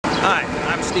Hi,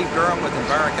 I'm Steve Durham with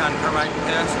EnviroCon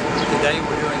Pest. Today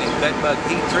we're doing a bed bug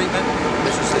heat treatment.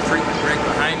 This is the treatment rig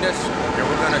behind us, and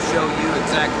we're going to show you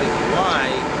exactly why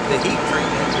the heat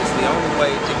treatment is the only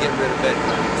way to get rid of bed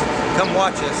bugs. Come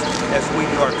watch us as we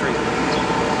do our treatment.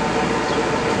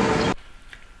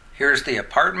 Here's the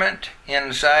apartment.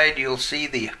 Inside you'll see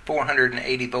the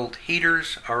 480 volt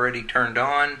heaters already turned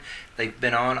on. They've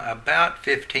been on about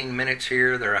 15 minutes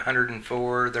here. They're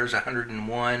 104, there's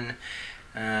 101.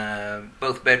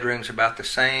 Both bedrooms about the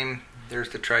same. There's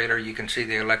the trailer. You can see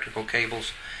the electrical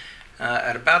cables.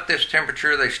 At about this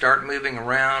temperature they start moving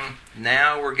around.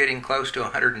 Now we're getting close to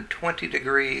 120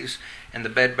 degrees and the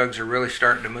bed bugs are really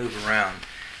starting to move around.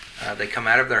 They come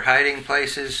out of their hiding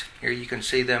places. Here you can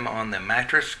see them on the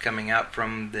mattress, coming out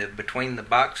from between the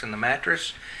box and the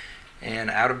mattress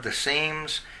and out of the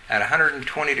seams. At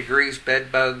 120 degrees, bed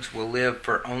bugs will live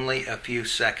for only a few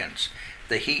seconds.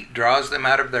 The heat draws them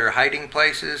out of their hiding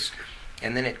places,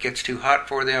 and then it gets too hot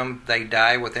for them. They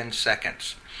die within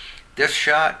seconds. This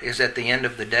shot is at the end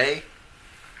of the day.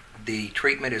 The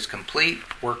treatment is complete.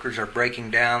 Workers are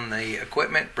breaking down the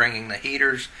equipment, bringing the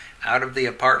heaters out of the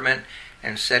apartment,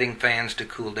 and setting fans to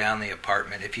cool down the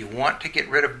apartment. If you want to get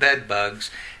rid of bed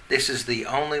bugs, this is the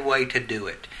only way to do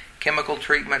it. Chemical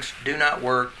treatments do not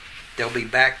work. They'll be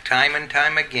back time and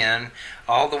time again,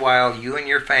 all the while you and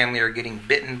your family are getting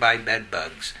bitten by bed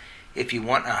bugs. If you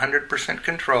want 100%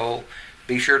 control,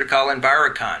 be sure to call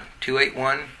EnviroCon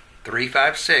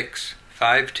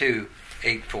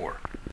 281-356-5284.